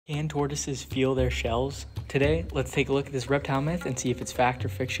Can tortoises feel their shells? Today, let's take a look at this reptile myth and see if it's fact or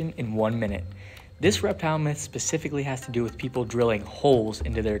fiction in 1 minute. This reptile myth specifically has to do with people drilling holes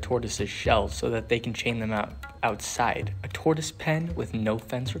into their tortoises' shells so that they can chain them out outside. A tortoise pen with no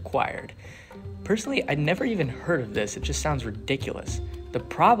fence required. Personally, I'd never even heard of this. It just sounds ridiculous. The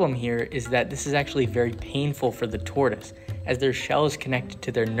problem here is that this is actually very painful for the tortoise, as their shell is connected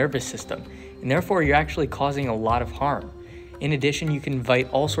to their nervous system, and therefore you're actually causing a lot of harm. In addition, you can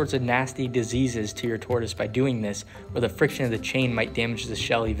invite all sorts of nasty diseases to your tortoise by doing this, or the friction of the chain might damage the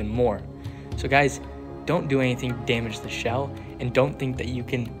shell even more. So guys, don't do anything to damage the shell, and don't think that you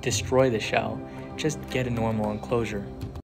can destroy the shell. Just get a normal enclosure.